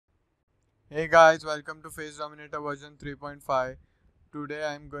Hey guys, welcome to Face Dominator version 3.5. Today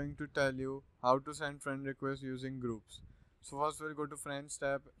I am going to tell you how to send friend requests using groups. So first we'll go to Friends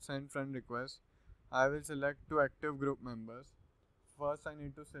tab, send friend request. I will select two active group members. First I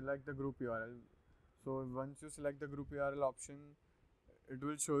need to select the group URL. So once you select the group URL option, it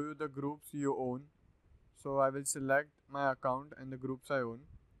will show you the groups you own. So I will select my account and the groups I own.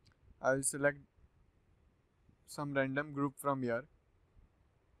 I will select some random group from here.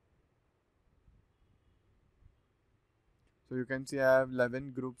 So you can see I have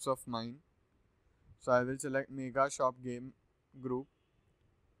 11 groups of mine. So I will select Mega Shop Game group.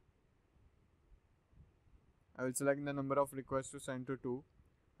 I will select the number of requests to send to 2.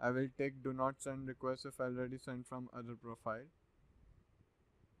 I will take do not send request if already sent from other profile.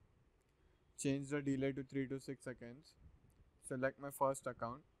 Change the delay to 3 to 6 seconds. Select my first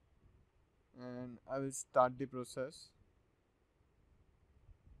account and I will start the process.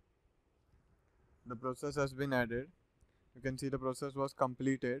 The process has been added. You can see the process was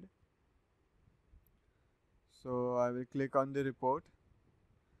completed. So I will click on the report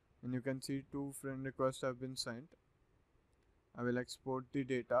and you can see 2 friend requests have been sent. I will export the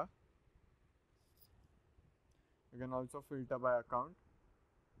data. You can also filter by account.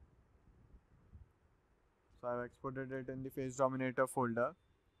 So I have exported it in the Face Dominator folder.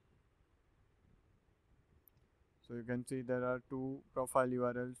 So you can see there are 2 profile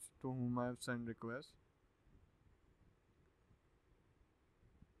URLs to whom I have sent requests.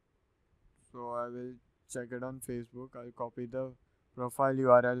 So I will check it on Facebook. I'll copy the profile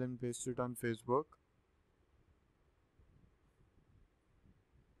URL and paste it on Facebook.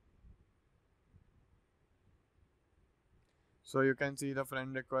 So you can see the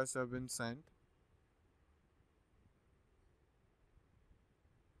friend requests have been sent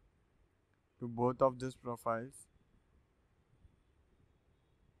to both of these profiles.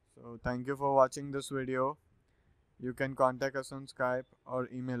 So thank you for watching this video. You can contact us on Skype or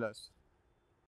email us.